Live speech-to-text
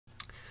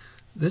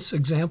This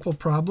example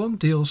problem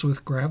deals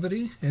with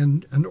gravity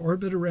and an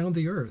orbit around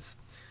the Earth.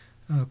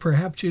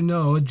 Perhaps you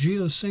know a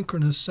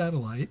geosynchronous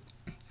satellite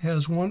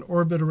has one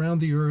orbit around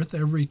the Earth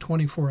every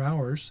 24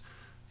 hours,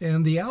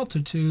 and the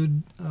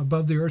altitude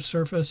above the Earth's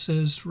surface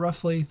is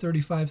roughly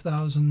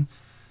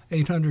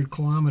 35,800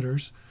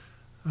 kilometers.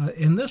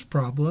 In this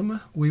problem,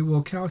 we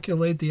will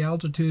calculate the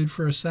altitude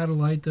for a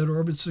satellite that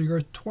orbits the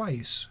Earth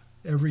twice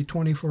every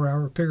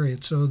 24-hour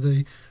period. So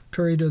the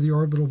period of the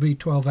orbit will be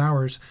 12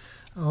 hours.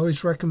 I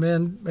always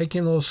recommend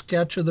making a little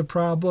sketch of the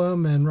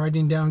problem and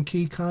writing down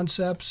key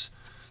concepts.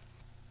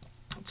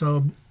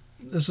 So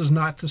this is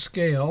not to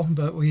scale,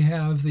 but we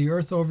have the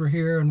Earth over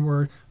here, and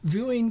we're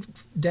viewing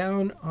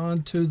down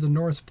onto the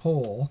North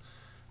Pole.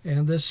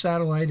 And this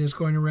satellite is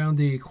going around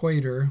the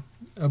equator,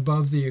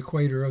 above the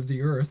equator of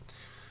the Earth.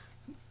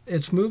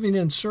 It's moving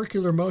in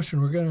circular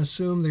motion. We're going to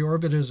assume the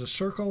orbit is a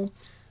circle,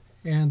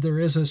 and there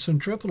is a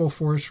centripetal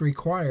force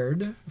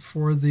required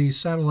for the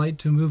satellite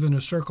to move in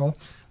a circle.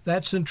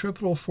 That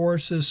centripetal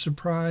force is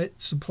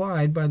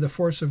supplied by the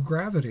force of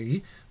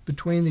gravity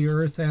between the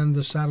Earth and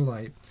the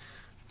satellite.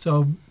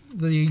 So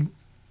the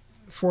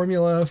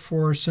formula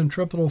for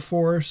centripetal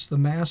force, the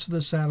mass of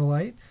the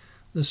satellite,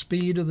 the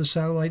speed of the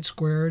satellite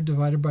squared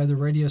divided by the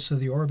radius of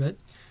the orbit,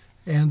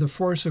 and the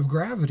force of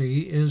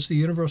gravity is the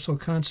universal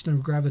constant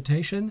of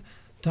gravitation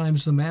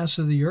times the mass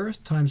of the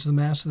Earth times the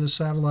mass of the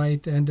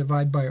satellite and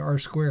divide by r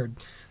squared.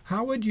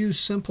 How would you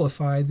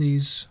simplify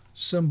these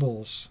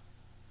symbols?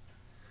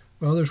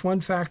 Well, there's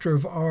one factor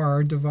of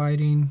r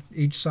dividing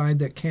each side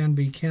that can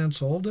be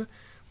canceled,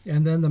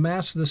 and then the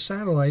mass of the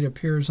satellite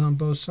appears on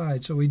both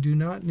sides. So we do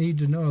not need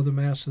to know the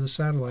mass of the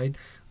satellite.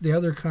 The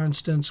other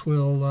constants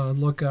we'll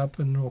look up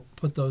and we'll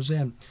put those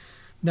in.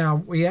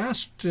 Now, we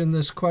asked in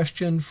this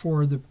question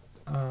for the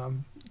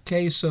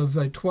case of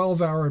a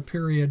 12-hour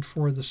period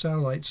for the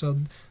satellite, so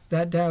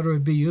that data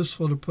would be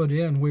useful to put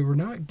in. We were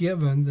not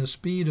given the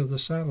speed of the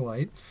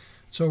satellite,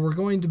 so we're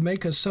going to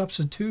make a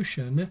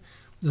substitution.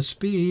 The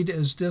speed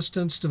is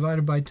distance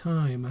divided by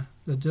time.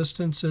 The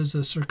distance is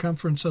the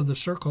circumference of the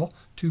circle,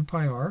 2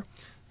 pi r,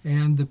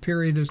 and the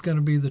period is going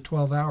to be the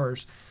 12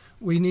 hours.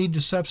 We need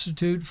to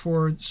substitute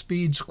for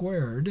speed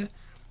squared,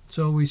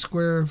 so we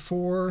square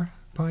 4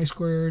 pi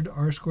squared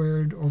r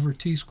squared over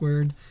t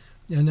squared.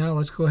 And now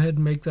let's go ahead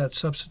and make that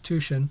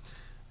substitution.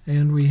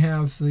 And we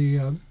have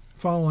the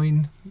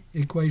following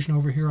equation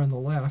over here on the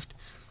left.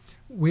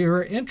 We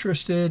are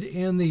interested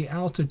in the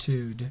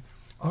altitude.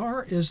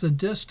 R is the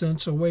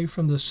distance away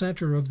from the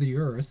center of the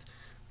Earth.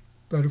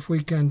 But if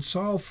we can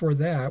solve for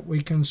that,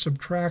 we can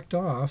subtract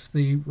off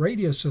the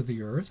radius of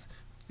the Earth,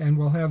 and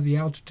we'll have the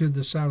altitude of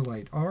the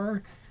satellite.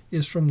 R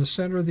is from the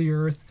center of the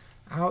Earth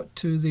out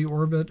to the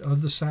orbit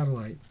of the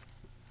satellite.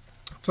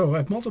 So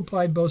I've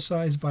multiplied both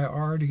sides by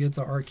r to get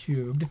the r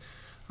cubed.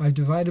 I've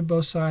divided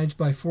both sides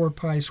by 4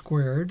 pi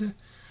squared.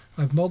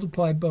 I've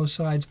multiplied both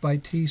sides by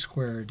t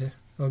squared.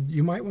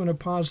 You might want to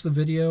pause the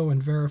video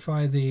and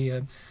verify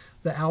the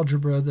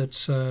algebra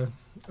that's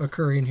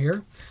occurring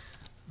here.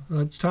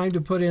 It's time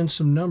to put in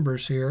some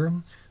numbers here.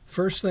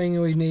 First thing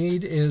we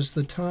need is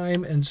the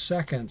time in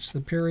seconds,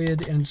 the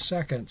period in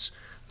seconds.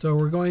 So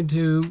we're going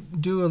to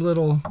do a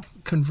little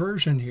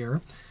conversion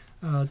here.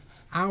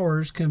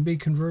 Hours can be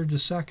converted to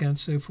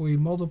seconds. If we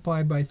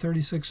multiply by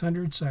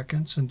 3,600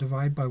 seconds and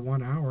divide by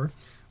 1 hour,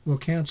 we'll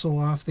cancel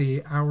off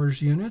the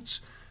hours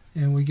units,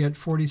 and we get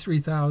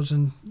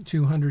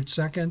 43,200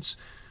 seconds.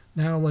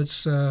 Now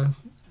let's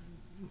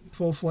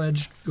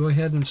full-fledged go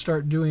ahead and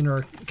start doing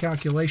our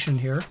calculation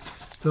here.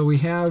 So we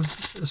have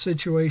a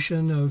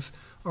situation of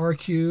r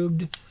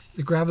cubed,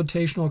 the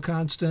gravitational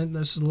constant.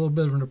 This is a little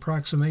bit of an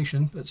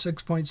approximation, but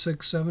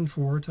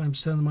 6.674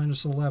 times 10 to the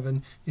minus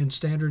 11 in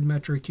standard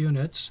metric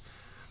units.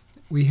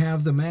 We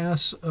have the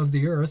mass of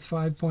the Earth,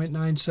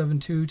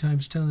 5.972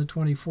 times 10 to the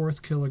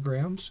 24th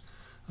kilograms.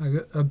 I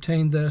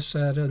obtained this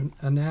at a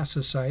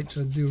NASA site,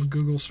 so do a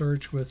Google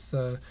search with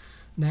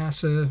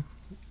NASA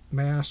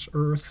mass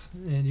Earth,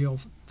 and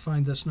you'll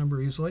find this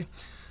number easily.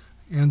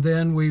 And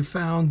then we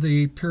found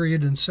the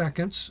period in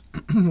seconds.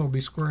 We'll be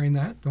squaring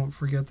that, don't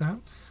forget that,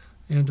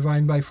 and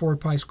dividing by 4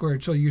 pi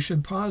squared. So you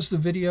should pause the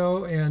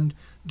video and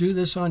do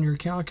this on your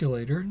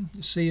calculator.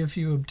 See if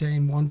you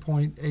obtain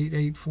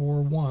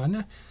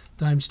 1.8841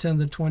 times 10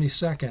 to the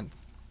 22nd.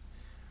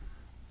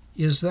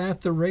 Is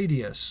that the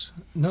radius?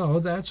 No,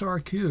 that's r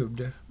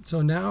cubed.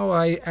 So now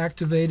I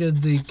activated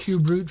the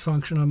cube root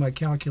function on my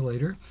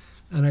calculator,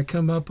 and I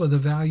come up with a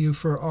value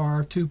for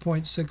r,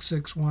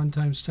 2.661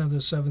 times 10 to the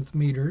 7th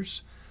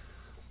meters.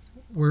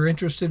 We're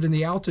interested in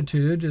the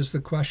altitude is the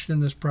question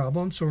in this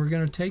problem, so we're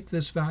going to take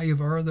this value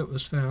of r that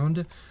was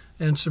found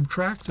and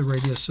subtract the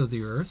radius of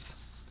the Earth.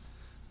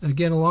 And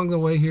again, along the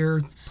way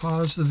here,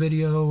 pause the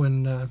video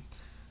and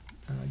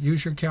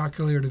use your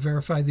calculator to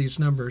verify these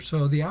numbers.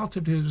 So the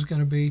altitude is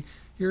going to be,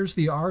 here's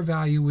the r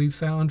value we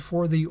found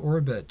for the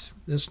orbit.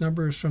 This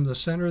number is from the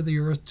center of the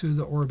Earth to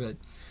the orbit.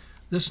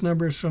 This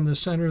number is from the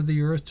center of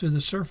the Earth to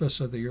the surface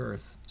of the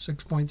Earth,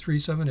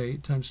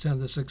 6.378 times 10 to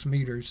the 6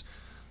 meters.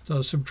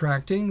 So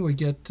subtracting, we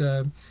get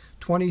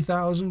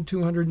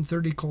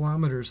 20,230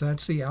 kilometers.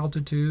 That's the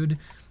altitude.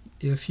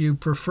 If you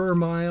prefer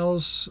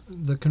miles,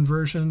 the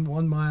conversion,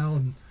 1 mile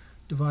and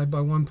divide by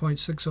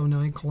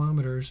 1.609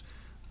 kilometers.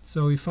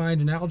 So we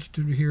find an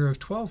altitude here of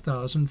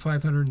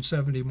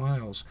 12,570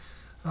 miles.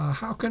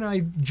 How can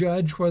I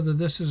judge whether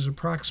this is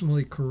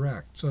approximately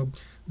correct? So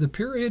the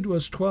period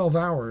was 12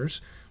 hours.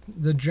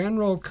 The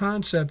general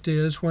concept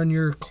is when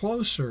you're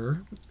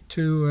closer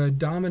to a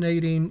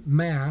dominating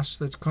mass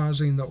that's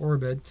causing the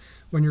orbit,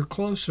 when you're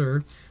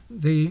closer,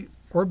 the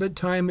orbit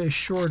time is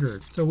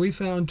shorter. So we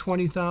found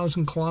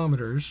 20,000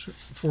 kilometers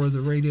for the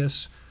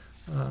radius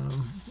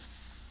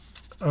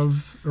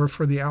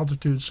for the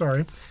altitude,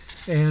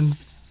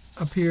 and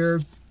up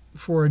here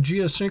for a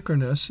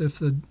geosynchronous, if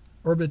the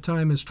orbit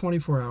time is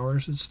 24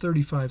 hours, it's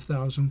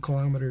 35,000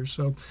 kilometers.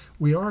 So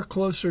we are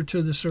closer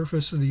to the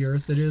surface of the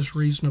Earth. It is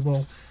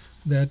reasonable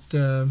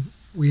that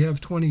we have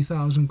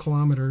 20,000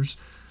 kilometers.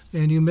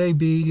 And you may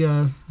be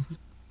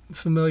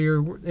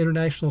familiar with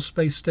International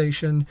Space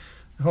Station,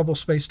 Hubble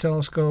Space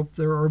Telescope.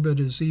 Their orbit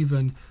is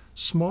even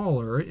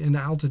smaller in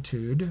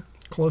altitude,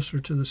 closer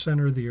to the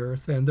center of the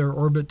Earth, and their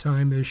orbit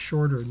time is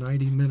shorter,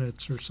 90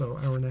 minutes or so,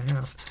 hour and a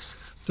half.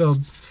 So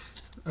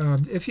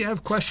if you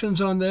have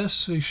questions on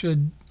this, you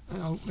should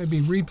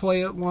maybe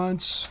replay it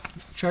once,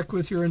 check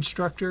with your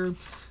instructor.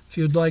 If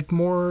you'd like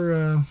more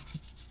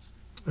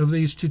of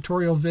these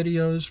tutorial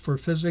videos for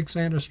physics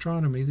and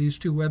astronomy, these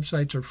two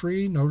websites are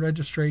free, no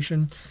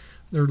registration.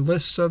 There are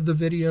lists of the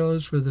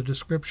videos with a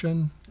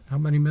description, how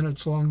many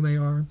minutes long they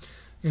are,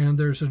 and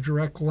there's a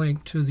direct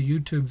link to the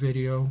YouTube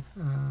video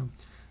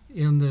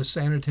in this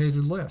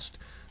annotated list.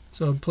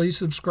 So please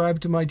subscribe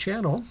to my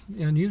channel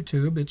on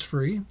YouTube. It's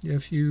free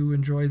if you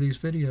enjoy these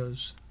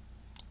videos.